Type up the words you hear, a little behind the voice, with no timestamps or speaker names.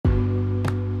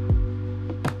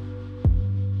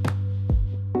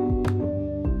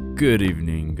Good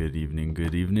evening, good evening,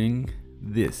 good evening.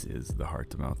 This is the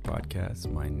Heart to Mouth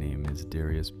Podcast. My name is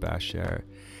Darius Bashar,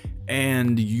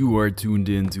 and you are tuned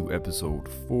in to episode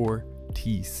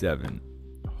 47.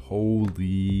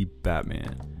 Holy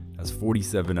Batman. That's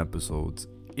 47 episodes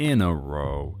in a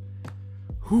row.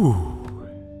 Whew.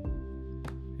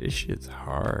 This shit's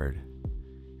hard.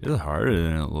 It's harder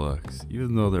than it looks,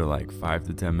 even though they're like 5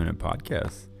 to 10 minute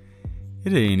podcasts.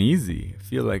 It ain't easy. I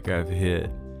feel like I've hit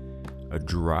a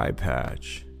dry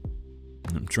patch.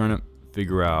 I'm trying to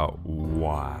figure out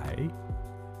why.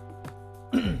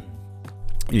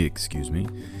 Excuse me.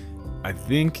 I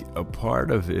think a part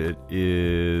of it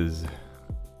is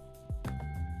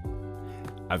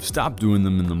I've stopped doing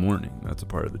them in the morning. That's a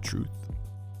part of the truth.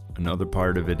 Another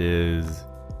part of it is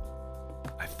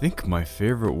I think my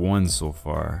favorite ones so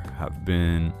far have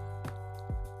been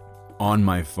on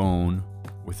my phone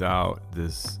without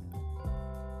this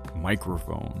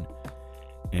microphone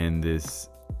and these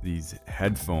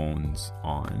headphones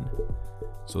on.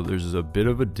 So there's a bit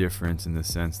of a difference in the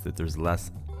sense that there's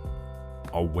less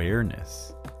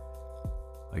awareness.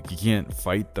 Like you can't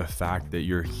fight the fact that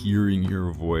you're hearing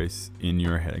your voice in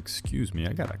your head. Excuse me,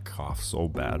 I got a cough so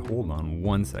bad. Hold on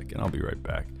 1 second, I'll be right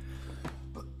back.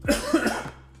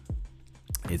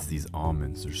 It's these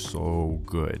almonds, they're so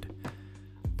good,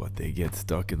 but they get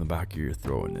stuck in the back of your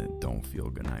throat and it don't feel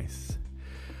good nice.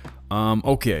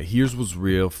 Okay, here's what's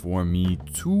real for me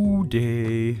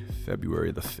today,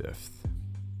 February the 5th.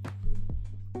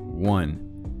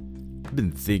 1, I've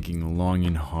been thinking long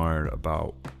and hard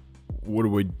about what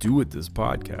do I do with this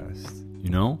podcast,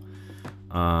 you know?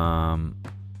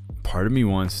 Part of me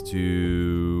wants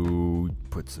to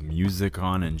put some music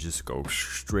on and just go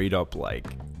straight up like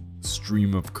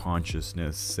stream of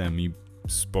consciousness,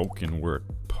 semi-spoken word,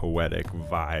 poetic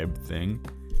vibe thing.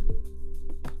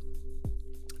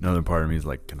 Another part of me is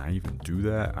like, can I even do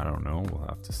that? I don't know. We'll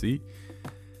have to see.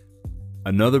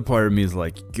 Another part of me is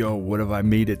like, yo, what if I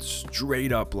made it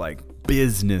straight up like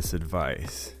business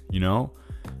advice? You know?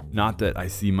 Not that I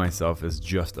see myself as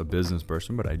just a business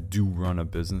person, but I do run a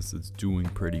business that's doing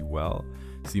pretty well.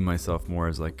 See myself more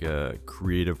as like a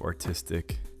creative,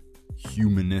 artistic,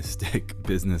 humanistic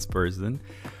business person.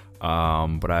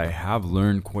 But I have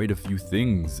learned quite a few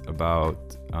things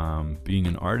about being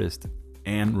an artist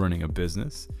and running a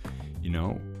business. You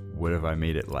know, what if I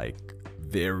made it like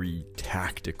very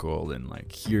tactical and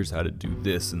like here's how to do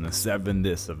this and the 7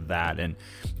 this of that and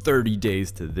 30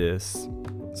 days to this.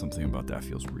 Something about that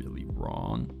feels really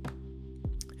wrong.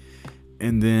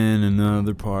 And then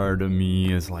another part of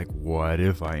me is like, what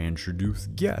if I introduce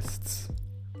guests?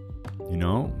 You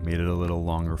know, made it a little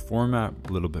longer format,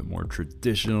 a little bit more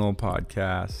traditional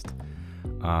podcast.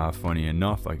 Funny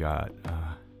enough, I got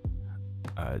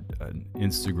an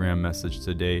Instagram message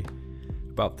today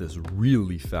about this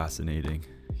really fascinating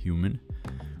human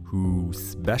who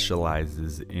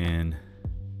specializes in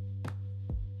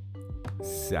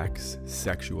sex,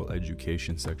 sexual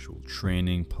education, sexual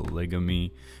training,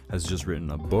 polygamy, has just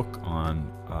written a book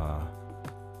on a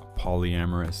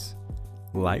polyamorous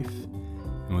life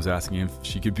and was asking if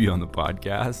she could be on the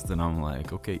podcast. And I'm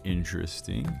like, okay,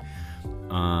 interesting.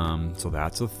 So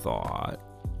that's a thought.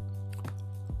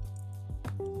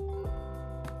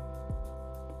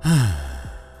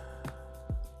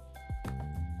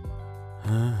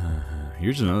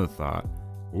 Here's another thought.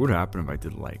 What would happen if I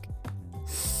did like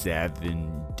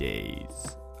 7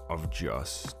 days of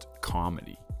just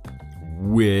comedy?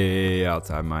 Way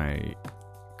outside my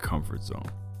comfort zone.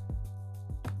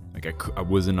 Like I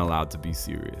wasn't allowed to be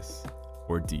serious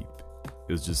or deep.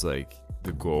 It was just like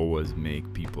the goal was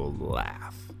make people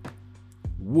laugh.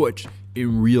 Which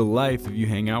in real life, if you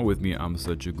hang out with me, I'm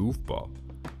such a goofball.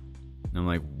 And I'm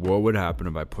like, what would happen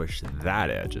if I pushed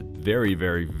that edge? A very,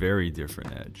 very, very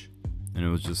different edge. And it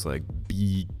was just like,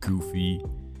 be goofy,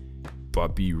 but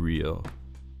be real,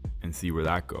 and see where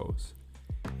that goes.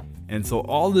 And so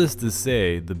all this to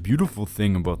say, the beautiful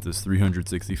thing about this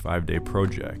 365-day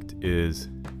project is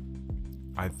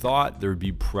I thought there would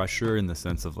be pressure in the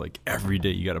sense of like every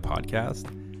day you got a podcast.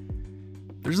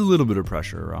 There's a little bit of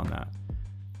pressure around that.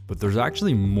 But there's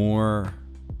actually more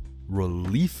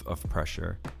relief of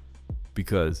pressure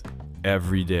because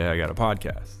every day I got a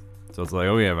podcast. So it's like,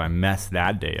 okay, if I mess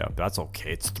that day up, that's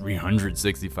okay. It's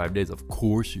 365 days. Of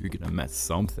course you're going to mess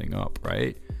something up,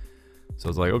 right? So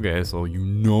it's like, okay, so you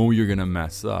know you're going to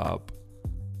mess up.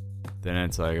 Then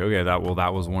it's like, okay, that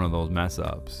was one of those mess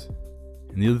ups.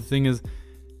 And the other thing is,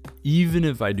 even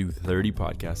if I do 30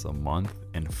 podcasts a month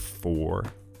and 4,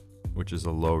 which is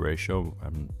a low ratio,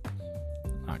 I'm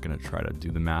not going to try to do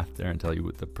the math there and tell you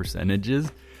what the percentage is.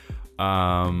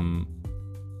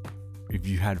 if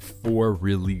you had 4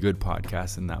 really good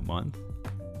podcasts in that month,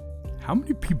 how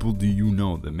many people do you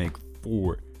know that make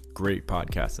 4 great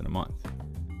podcasts in a month?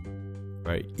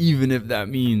 Right? Even if that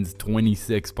means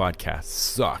 26 podcasts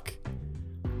suck,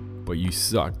 but you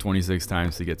suck 26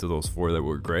 times to get to those 4 that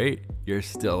were great, you're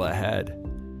still ahead.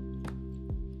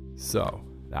 So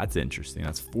that's interesting.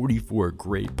 That's 44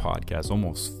 great podcasts,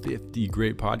 almost 50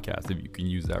 great podcasts if you can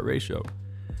use that ratio.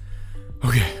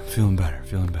 Okay, feeling better.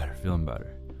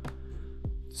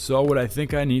 So what I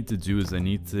think I need to do is I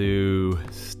need to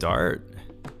start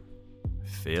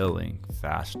failing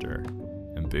faster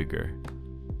and bigger.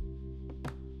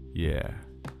 Yeah,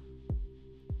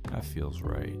 that feels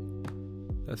right.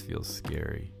 That feels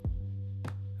scary.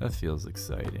 That feels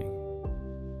exciting.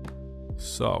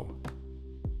 So,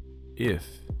 if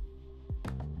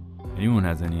anyone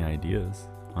has any ideas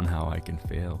on how I can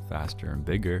fail faster and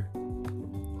bigger,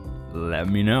 let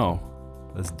me know.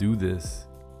 Let's do this.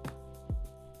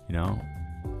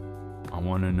 I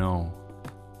want to know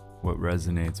what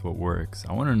resonates, what works.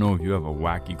 I want to know if you have a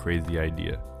wacky, crazy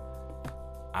idea.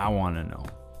 I want to know.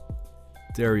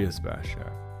 Darius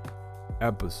Bashar,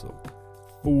 episode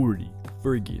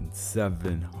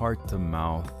 47, Heart to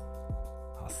Mouth.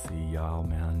 I'll see y'all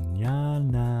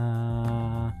mañana.